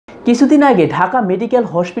কিছুদিন আগে ঢাকা মেডিকেল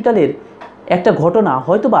হসপিটালের একটা ঘটনা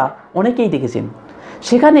হয়তোবা অনেকেই দেখেছেন।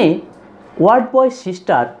 সেখানে ওয়ার্ড বয়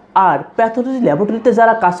সিস্টার আর প্যাথোলজি ল্যাবরেটরিতে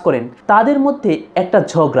যারা কাজ করেন তাদের মধ্যে একটা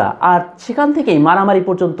ঝগড়া, আর সেখান থেকেই মারামারি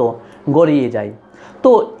পর্যন্ত গড়িয়ে যায়।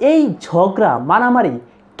 তো এই ঝগড়া মারামারি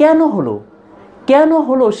কেন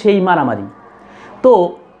হলো সেই মারামারি, তো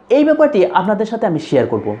এই ব্যাপারটি আপনাদের সাথে আমি শেয়ার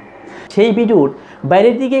করব। সেই ভিডিওর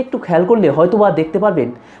বাইরের দিকে একটু খেয়াল করলে হয়তোবা দেখতে পারবেন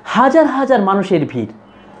হাজার হাজার মানুষের ভিড়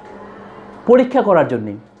পরীক্ষা করার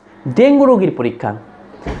জন্যে, ডেঙ্গু রোগীর পরীক্ষা।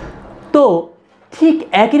 তো ঠিক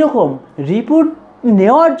একই রকম রিপোর্ট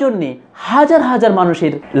নেওয়ার জন্যে হাজার হাজার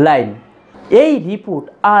মানুষের লাইন। এই রিপোর্ট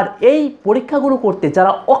আর এই পরীক্ষাগুলো করতে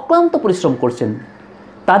যারা অক্লান্ত পরিশ্রম করছেন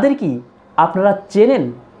তাদের কি আপনারা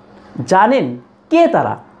জানেন কে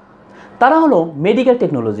তারা হলো মেডিকেল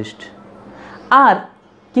টেকনোলজিস্ট আর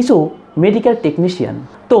কিছু মেডিকেল টেকনিশিয়ান।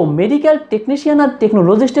 তো মেডিকেল টেকনিশিয়ান আর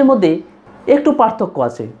টেকনোলজিস্টের মধ্যে একটু পার্থক্য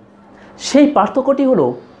আছে। সেই পার্থক্যটি হলো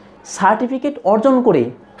সার্টিফিকেট অর্জন করে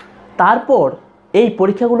তারপর এই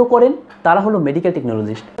পরীক্ষাগুলো করেন তারা হলো মেডিকেল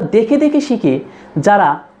টেকনোলজিস্ট। দেখে দেখে শিখে যারা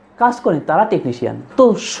কাজ করেন তারা টেকনিশিয়ান। তো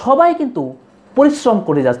সবাই কিন্তু পরিশ্রম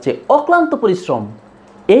করে যাচ্ছে, অক্লান্ত পরিশ্রম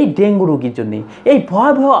এই ডেঙ্গু রোগীর জন্যে। এই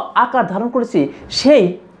ভয়াবহ আকার ধারণ করেছে, সেই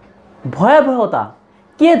ভয়াবহতা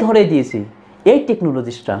কে ধরে দিয়েছে? এই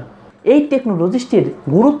টেকনোলজিস্টরা। এই টেকনোলজিস্টের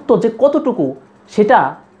গুরুত্ব যে কতটুকু সেটা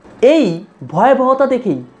এই ভয়াবহতা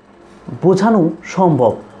দেখেই বোঝানো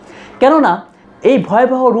সম্ভব। কেননা এই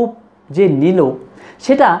ভয়াবহ রূপ যে নিল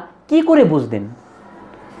সেটা কি করে বুঝলেন?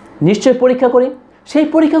 নিশ্চয় পরীক্ষা করে। সেই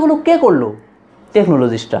পরীক্ষাগুলো কে করলো?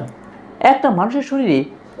 টেকনোলজিস্টরা। একটা মানুষের শরীরে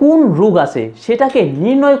কোন রোগ আছে সেটাকে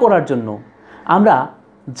নির্ণয় করার জন্য আমরা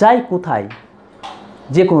যাই কোথায়?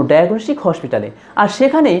 যে কোনো ডায়াগনস্টিক হসপিটালে। আর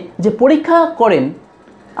সেখানে যে পরীক্ষা করেন,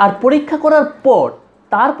 আর পরীক্ষা করার পর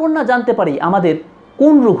তারপর না জানতে পারি আমাদের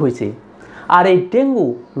কোন রোগ হয়েছে। আর এই ডেঙ্গু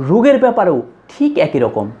রোগের ব্যাপারেও ঠিক একই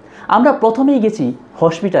রকম। আমরা প্রথমেই গেছি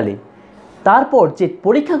হসপিটালে, তারপর যে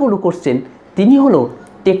পরীক্ষাগুলো করছেন তিনি হলো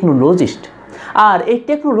টেকনোলজিস্ট। আর এই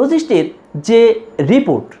টেকনোলজিস্টের যে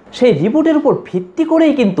রিপোর্ট, সেই রিপোর্টের উপর ভিত্তি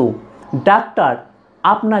করেই কিন্তু ডাক্তার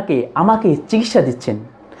আমাকে চিকিৎসা দিচ্ছেন।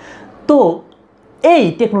 তো এই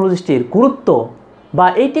টেকনোলজিস্টের গুরুত্ব বা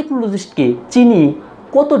এই টেকনোলজিস্টকে চিনি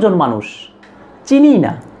কতজন মানুষ? চিনি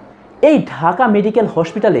না। এই ঢাকা মেডিকেল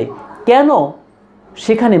হসপিটালে কেন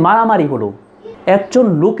সেখানে মারামারি হলো? একজন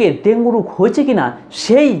লোকের ডেঙ্গু রোগ হয়েছে কিনা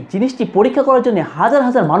সেই জিনিসটি পরীক্ষা করার জন্য হাজার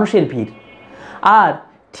হাজার মানুষের ভিড়। আর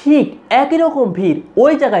ঠিক একই রকম ভিড়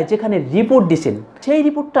ওই জায়গায় যেখানে রিপোর্ট দিচ্ছেন, সেই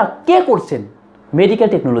রিপোর্টটা কে করছেন? মেডিকেল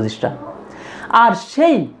টেকনোলজিস্টরা। আর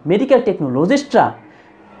সেই মেডিকেল টেকনোলজিস্টরা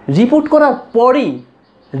রিপোর্ট করার পরেই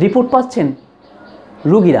রিপোর্ট পাচ্ছেন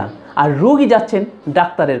রোগীরা, আর রোগী যাচ্ছেন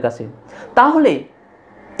ডাক্তারের কাছে। তাহলে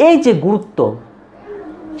এই যে গুরুত্ব,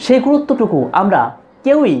 সেই গুরুত্বটুকু আমরা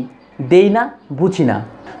কেউই দেই না, বুঝি না।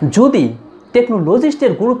 যদি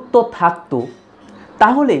টেকনোলজিস্টের গুরুত্ব থাকতো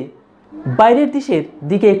তাহলে বাইরের দেশের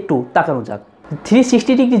দিকে একটু তাকানো যাক।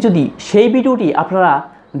 360 ডিগ্রি যদি সেই ভিডিওটি আপনারা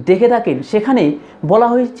দেখে থাকেন, সেখানে বলা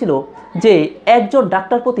হয়েছিল যে একজন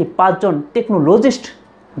ডাক্তার প্রতি 5 জন টেকনোলজিস্ট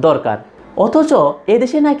দরকার। অথচ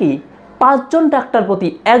এদেশে নাকি 5 জন ডাক্তার প্রতি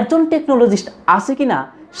 1 জন টেকনোলজিস্ট আছে কিনা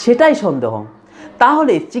সেটাই সন্দেহ।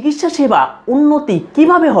 তাহলে চিকিৎসা সেবা উন্নতি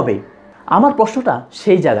কিভাবে হবে? আমার প্রশ্নটা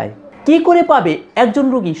সেই জায়গায়। কি করে পাবে একজন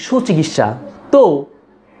রোগী সুচিকিৎসা? তো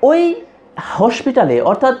ওই হসপিটালে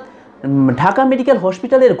অর্থাৎ ঢাকা মেডিকেল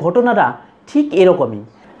হসপিটালের ঘটনাটা ঠিক এরকমই।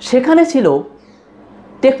 সেখানে ছিল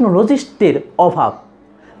টেকনোলজিস্টদের অভাব।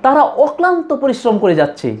 তারা অক্লান্ত পরিশ্রম করে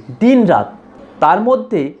যাচ্ছে দিন রাত। তার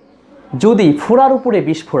মধ্যে যদি ফোড়ার উপরে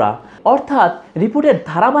বিস্ফোরা, অর্থাৎ রিপোর্টের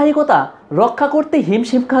ধারাবাহিকতা রক্ষা করতে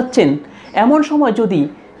হিমশিম খাচ্ছেন, এমন সময় যদি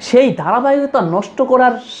সেই ধারাবাহিকতা নষ্ট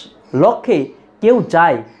করার লক্ষ্যে কেউ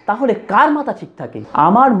যায় তাহলে কার মাথা ঠিক থাকে?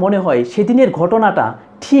 আমার মনে হয় সেদিনের ঘটনাটা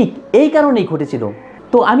ঠিক এই কারণেই ঘটেছিল।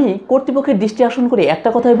 তো আমি কর্তৃপক্ষের দৃষ্টি আকর্ষণ করে একটা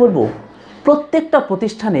কথাই বলবো, প্রত্যেকটা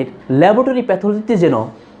প্রতিষ্ঠানের ল্যাবরেটরি প্যাথোলজিতে যেন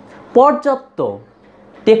পর্যাপ্ত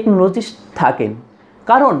টেকনোলজিস্ট থাকেন।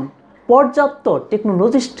 কারণ পর্যাপ্ত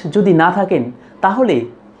টেকনোলজিস্ট যদি না থাকেন তাহলে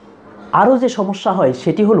আরও যে সমস্যা হয়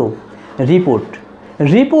সেটি হলো রিপোর্ট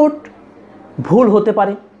ভুল হতে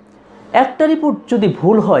পারে। একটা রিপোর্ট যদি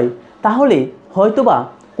ভুল হয় তাহলে হয়তোবা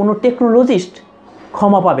কোনো টেকনোলজিস্ট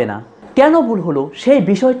ক্ষমা পাবে না। কেন ভুল হলো সেই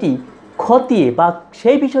বিষয়টি খতিয়ে বা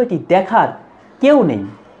সেই বিষয়টি দেখার কেউ নেই।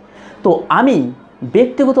 তো আমি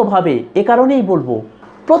ব্যক্তিগতভাবে এ কারণেই বলবো,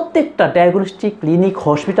 প্রত্যেকটা ডায়াগনস্টিক ক্লিনিক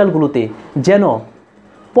হসপিটালগুলোতে যেন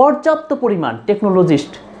পর্যাপ্ত পরিমাণ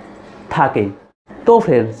টেকনোলজিস্ট থাকে। তো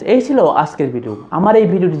ফ্রেন্ডস, এই ছিল আজকের ভিডিও। আমার এই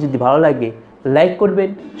ভিডিওটি যদি ভালো লাগে লাইক করবেন,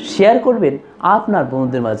 শেয়ার করবেন আপনার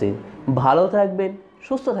বন্ধুদের মাঝে। ভালো থাকবেন,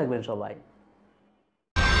 সুস্থ থাকবেন সবাই।